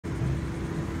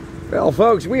Well,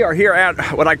 folks, we are here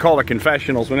at what I call the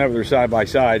confessionals whenever they're side by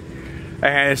side.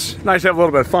 And it's nice to have a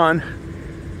little bit of fun.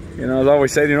 You know, as I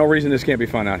always say, there's no reason this can't be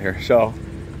fun out here. So,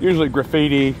 usually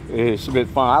graffiti is a bit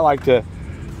fun. I like to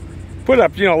put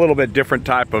up, you know, a little bit different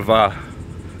type of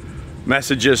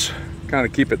messages. Kind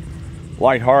of keep it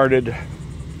lighthearted.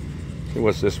 See,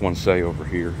 what's this one say over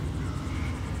here?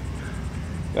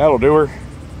 That'll do her.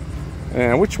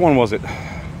 And which one was it?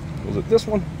 Was it this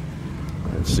one?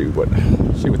 Let's see what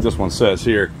this one says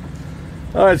here.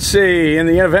 Let's see. In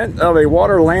the event of a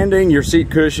water landing, your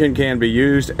seat cushion can be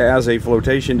used as a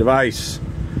flotation device.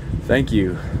 Thank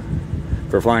you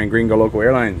for flying Gringo Local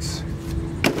Airlines.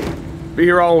 Be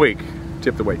here all week.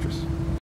 Tip the waitress.